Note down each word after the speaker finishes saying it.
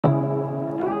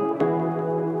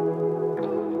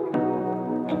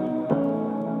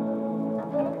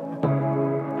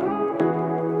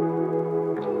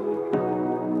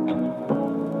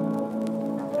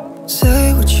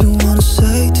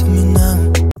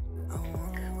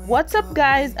What's up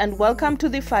guys, and welcome to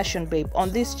the Fashion Babe. On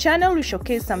this channel we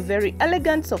showcase some very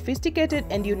elegant, sophisticated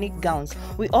and unique gowns.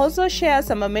 We also share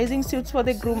some amazing suits for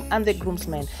the groom and the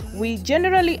groomsmen. We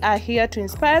generally are here to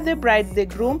inspire the bride, the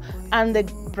groom and the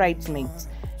bridesmaids.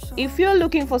 If you're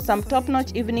looking for some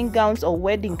top-notch evening gowns or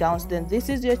wedding gowns, then this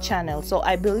is your channel. So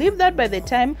I believe that by the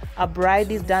time a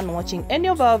bride is done watching any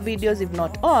of our videos, if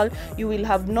not all, you will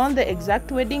have known the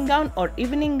exact wedding gown or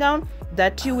evening gown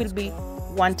that you will be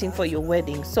wanting for your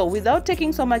wedding. So without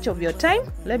taking so much of your time,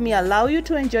 let me allow you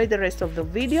to enjoy the rest of the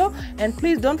video, and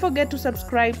please don't forget to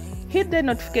subscribe, hit the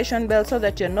notification bell so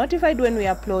that you're notified when we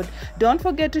upload. Don't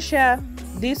forget to share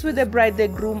this with the bride, the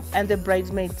groom and the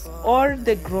bridesmaids or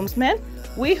the groomsmen.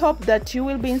 We hope that you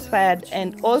will be inspired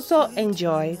and also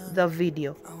enjoy the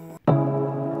video.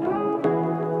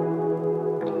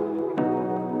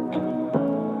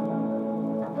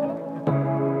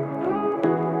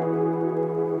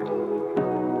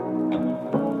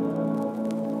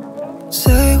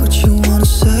 Say what you wanna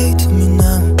say to me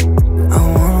now. I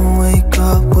wanna wake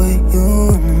up with you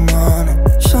in the morning.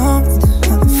 Show me there's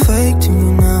nothing fake to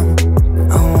me now.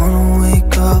 I wanna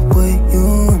wake up with you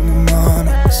in the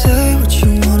morning. Say what you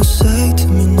wanna say to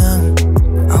me now.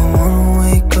 I wanna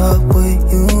wake up with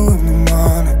you in the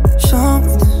morning. Show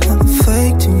me there's nothing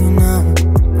fake to me now.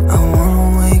 I wanna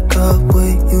wake up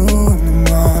with you in the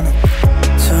morning.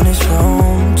 Turn this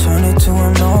room, turn it to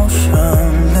an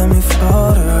ocean. Let me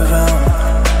float around.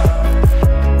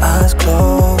 Eyes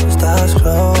closed,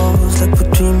 like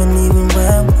we're dreaming even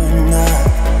when we're not.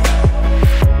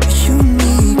 You and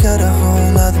me got a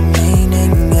whole other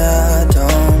meaning, I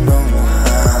don't know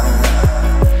how.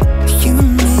 You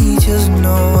and me just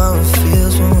know how it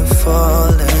feels when we're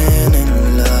falling in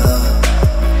love.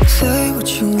 Say what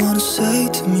you wanna say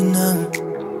to me now.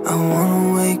 I wanna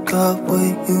wake up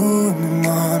with you in the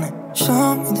morning.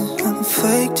 Show me there's nothing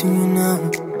fake to me now.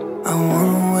 I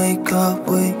wanna wake up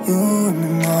with you in the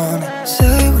morning.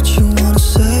 Say what you wanna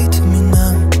say to me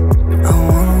now. I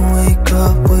wanna wake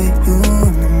up with you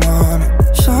in the morning.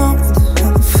 Show me there's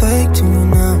nothing fake to me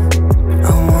now.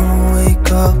 I wanna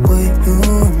wake up with you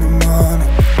in the morning.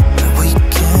 And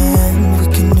we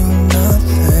can do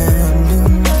nothing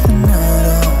at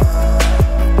all.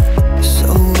 So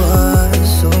what,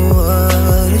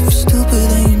 if you're stupid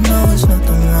then you know there's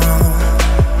nothing wrong.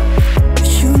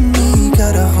 You and me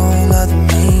got a whole other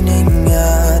meaning, I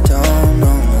don't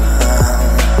know how.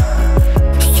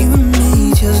 You and me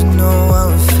just know how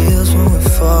it feels when we're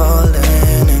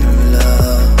falling in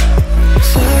love.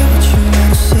 Say what you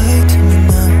wanna say to me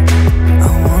now.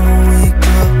 I wanna wake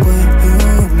up with you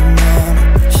in the morning.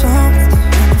 Show me there's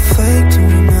nothing fake to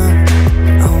me now.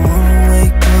 I wanna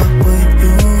wake up with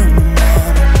you in the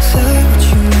morning. Say what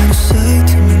you wanna say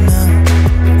to me now.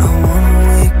 I wanna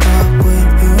wake up with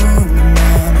you in the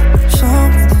morning. Show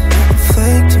me there's nothing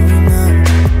fake to me now.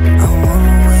 I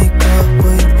wanna wake up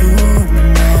with you in the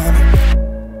morning.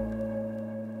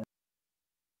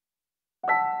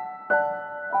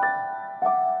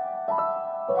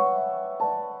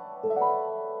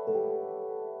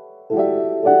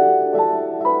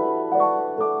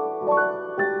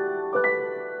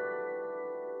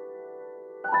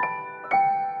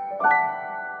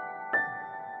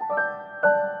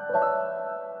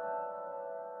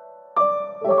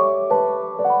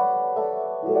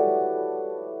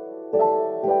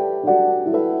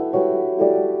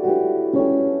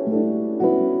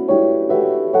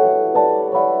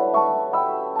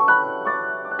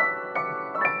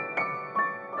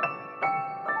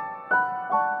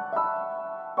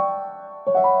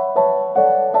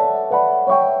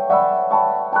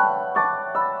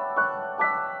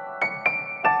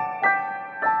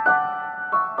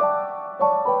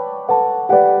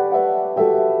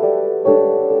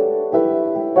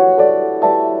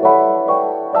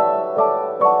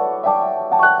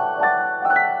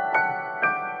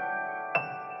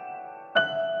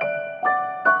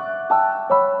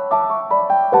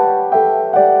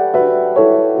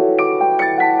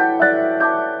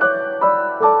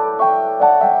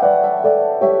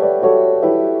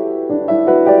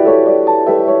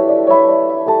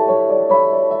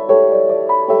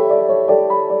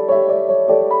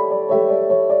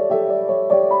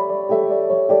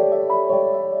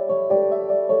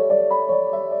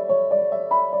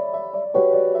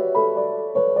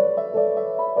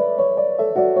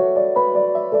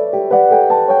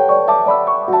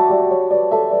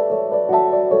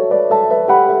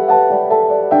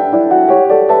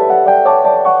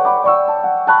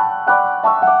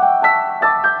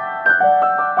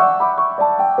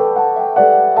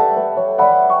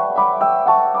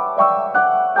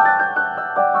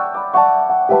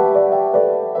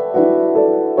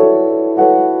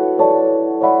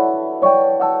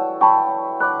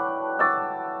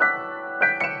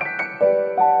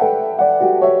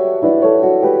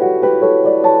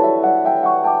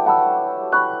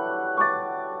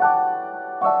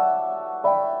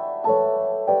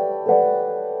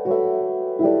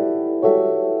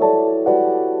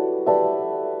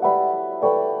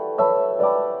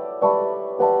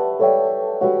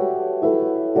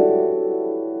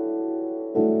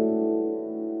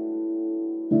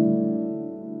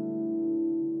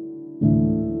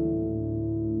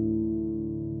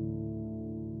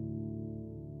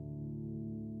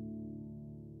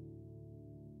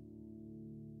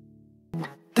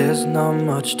 there's not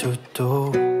much to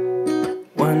do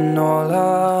when all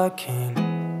I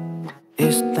can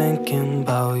is thinking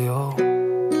about you.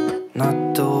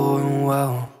 Not doing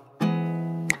well,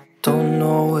 don't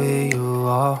know where you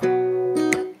are,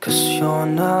 'cause you're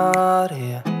not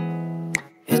here.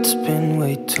 It's been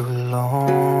way too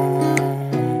long.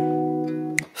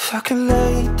 If I could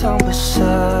lay down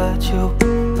beside you,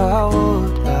 I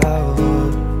would,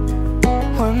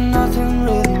 when nothing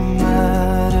really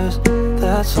matters,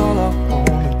 that's all I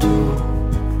wanna do.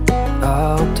 I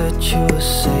hope that you are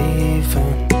safe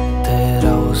and that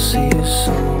I will see you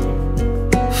soon.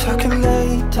 If I could lay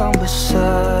down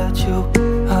beside you,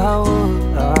 I would,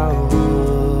 I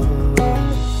would,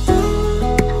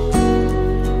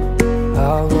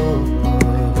 I would,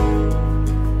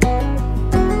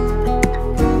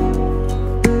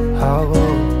 I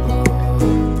would.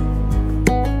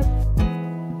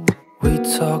 We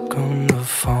talk on the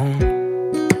phone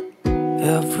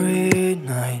every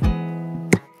night.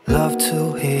 Love to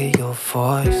hear your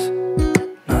voice,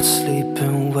 not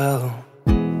sleeping well.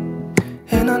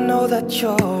 And I know that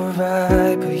you're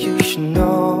right, but you should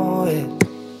know it.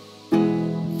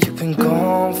 You've been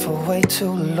gone for way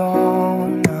too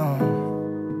long now.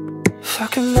 If I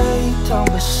could lay down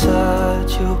beside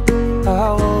you, I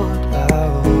would,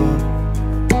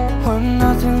 when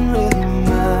nothing really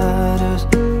matters,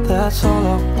 that's all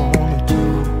I wanna do.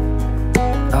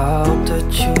 I hope that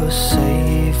you are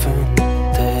safe and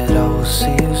that I will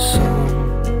see you soon.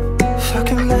 If I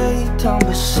could lay down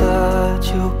beside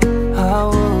you, I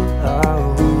would, I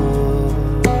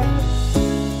would.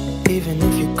 Even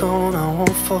if you're gone, I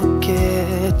won't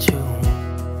forget you.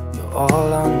 You're all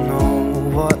I know,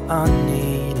 what I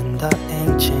need, and that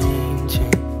ain't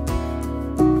changing.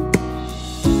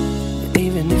 And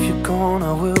even if you're gone,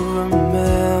 I will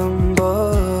remember.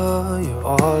 You're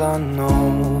all I know,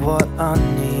 what I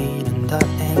need, and that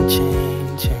ain't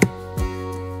changing.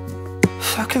 If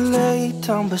I could lay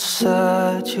down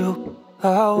beside you,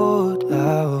 I would,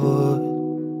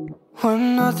 when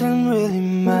nothing really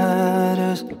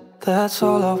matters, that's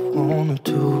all I wanna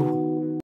do.